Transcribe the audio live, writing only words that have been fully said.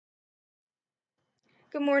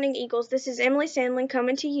Good morning, Eagles. This is Emily Sandlin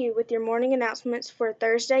coming to you with your morning announcements for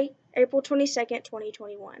Thursday, April 22nd,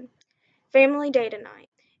 2021. Family Data Night.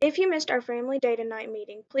 If you missed our Family Data Night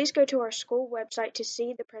meeting, please go to our school website to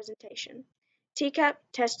see the presentation. TCAP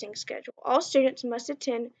testing schedule. All students must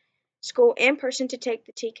attend school in person to take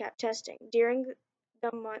the TCAP testing during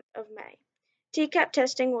the month of May. TCAP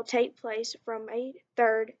testing will take place from May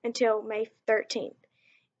 3rd until May 13th.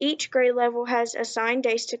 Each grade level has assigned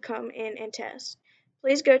days to come in and test.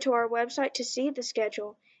 Please go to our website to see the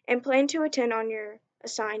schedule and plan to attend on your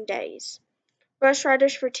assigned days. Bus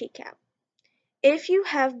riders for TCAP. If you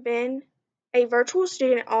have been a virtual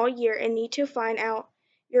student all year and need to find out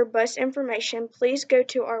your bus information, please go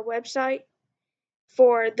to our website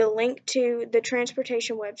for the link to the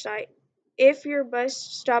transportation website. If your bus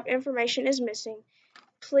stop information is missing,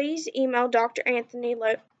 please email Dr. Anthony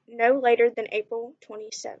no later than April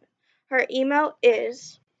 27th. Her email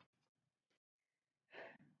is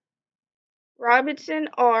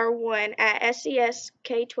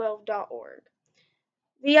robinsonr1@sesk12.org.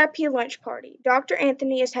 VIP lunch party. Dr.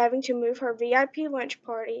 Anthony is having to move her VIP lunch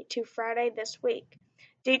party to Friday this week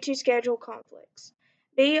due to schedule conflicts.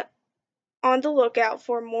 Be on the lookout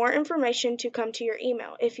for more information to come to your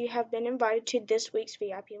email if you have been invited to this week's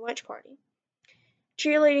VIP lunch party.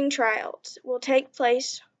 Cheerleading tryouts will take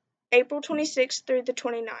place April 26th through the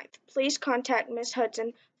 29th. Please contact Ms.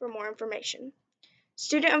 Hudson for more information.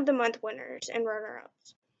 Student of the Month winners and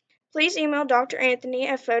runner-ups. Please email Dr. Anthony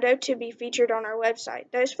a photo to be featured on our website.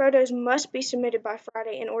 Those photos must be submitted by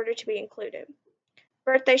Friday in order to be included.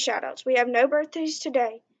 Birthday shoutouts. We have no birthdays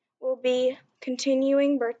today. We'll be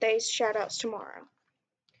continuing birthdays shoutouts tomorrow.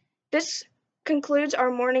 This concludes our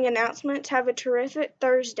morning announcements. Have a terrific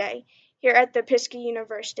Thursday here at the Pisgah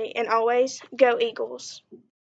University, and always go Eagles.